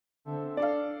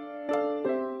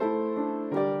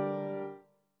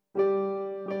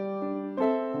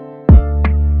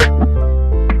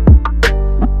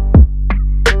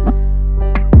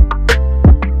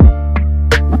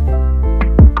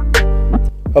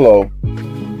Hello.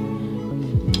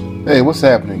 Hey, what's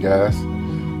happening, guys?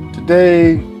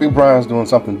 Today, Big Brian's doing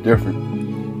something different.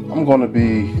 I'm going to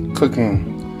be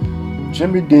cooking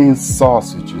Jimmy Dean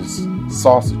sausage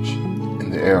in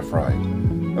the air fryer.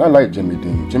 And I like Jimmy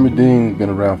Dean. Jimmy Dean been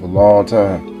around for a long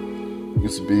time.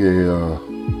 Used to be a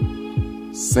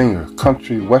singer,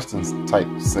 country western type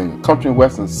singer, country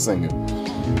western singer.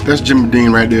 That's Jimmy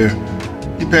Dean right there.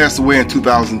 He passed away in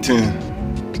 2010.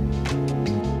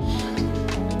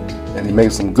 And he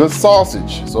made some good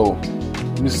sausage. So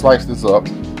let me slice this up.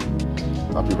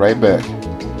 I'll be right back.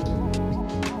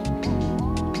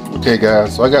 Okay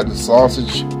guys, so I got the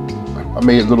sausage. I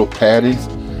made little patties.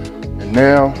 And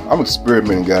now I'm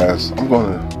experimenting, guys. I'm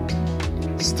gonna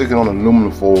stick it on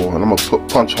aluminum foil and I'm gonna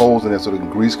punch holes in there so the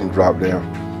grease can drop down.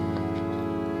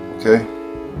 Okay.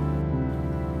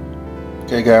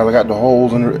 Okay guys, I got the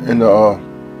holes in the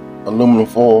aluminum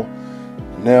foil.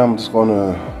 Now I'm just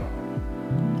gonna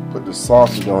put the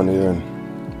sausage on there and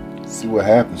see what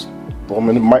happens. Throw them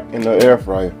in the air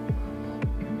fryer.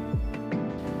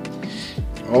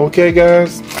 Okay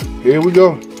guys, here we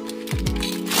go. Put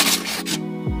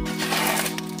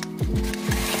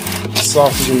the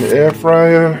sausage in the air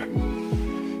fryer.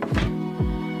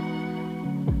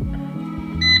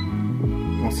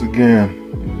 Once again,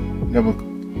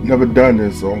 never done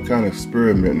this, so I'm kind of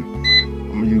experimenting. I'm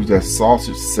gonna use that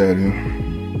sausage setting.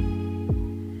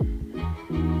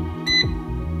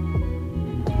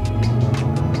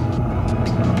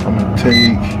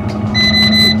 Take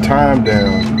the time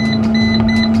down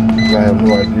because I have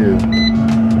no idea.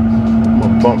 I'm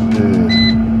gonna bump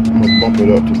it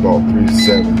up to about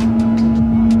 370.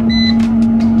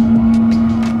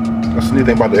 That's the neat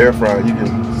thing about the air fryer. You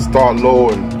can start low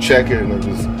and check it, and if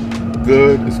it's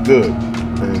good, it's good.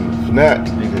 And if not,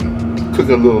 you can cook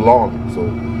it a little longer. So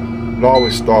you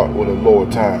always start with a lower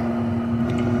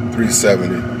time,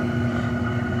 370.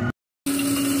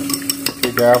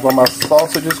 Okay guys, while my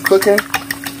sausage is cooking,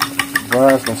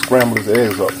 Brian's gonna scramble his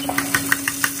eggs up.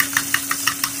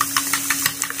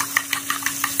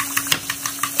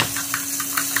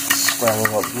 Scramble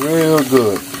them up real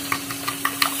good.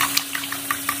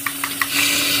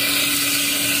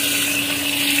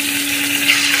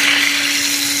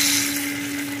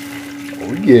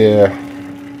 Oh yeah.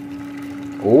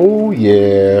 Oh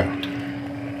yeah.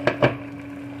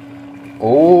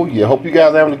 Oh yeah. Hope you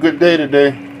guys are having a good day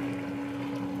today.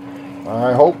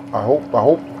 I hope.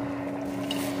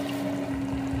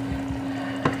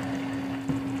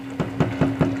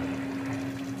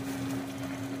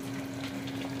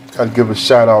 Gotta give a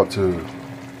shout out to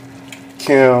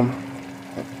Kim,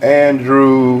 and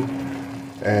Andrew,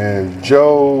 and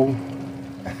Joe,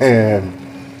 and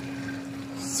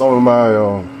some of my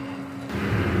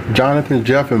Jonathan,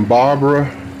 Jeff, and Barbara,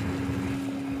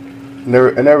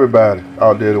 and everybody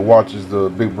out there that watches the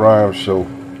Big Brian Show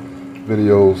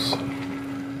videos.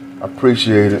 I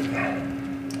appreciate it.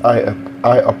 I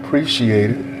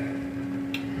appreciate it.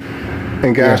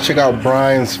 And guys, check out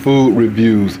Brian's food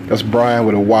reviews. That's Brian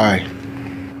with a Y.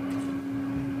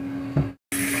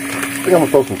 I think I'm gonna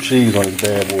throw some cheese on this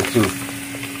bad boy too.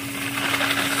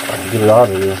 I can get it out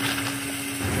of here.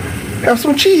 Have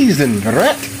some cheese in the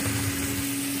rat.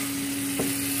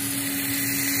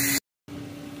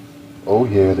 Oh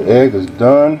yeah, the egg is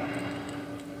done.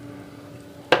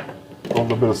 A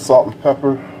little bit of salt and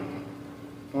pepper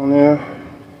on there.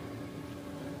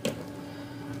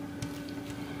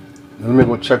 Let me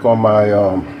go check on my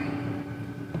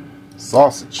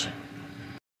sausage.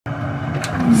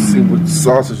 See what the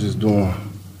sausage is doing.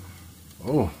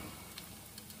 Oh,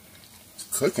 it's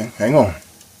cooking. Hang on.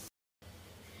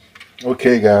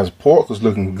 Okay, guys, pork is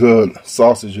looking good.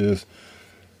 Sausages.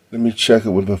 Let me check it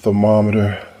with the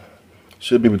thermometer.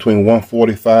 Should be between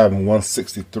 145 and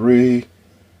 163.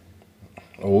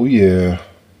 Oh yeah.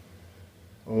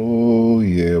 Oh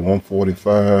yeah,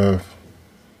 145.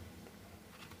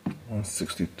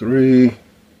 163.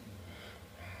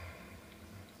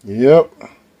 Yep.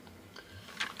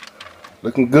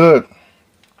 Looking good.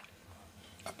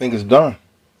 I think it's done.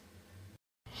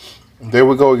 There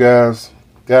we go, guys.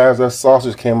 Guys, that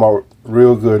sausage came out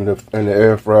real good in the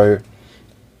air fryer.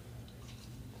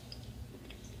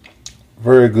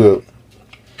 Very good.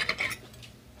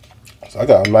 So I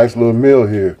got a nice little meal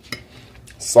here.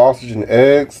 Sausage and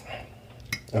eggs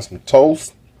and some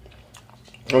toast.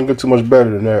 Don't get too much better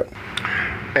than that.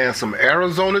 And some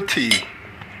Arizona tea.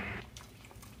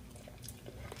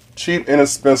 Cheap,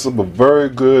 inexpensive, but very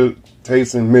good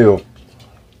tasting meal.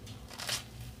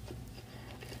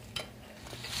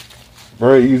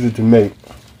 Very easy to make.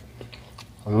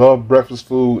 I love breakfast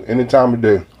food any time of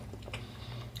day.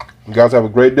 You guys have a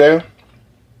great day.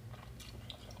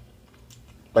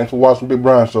 Thanks for watching Big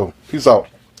Brian Show. Peace out.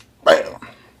 Bam.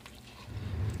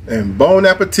 And bon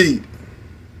appetit.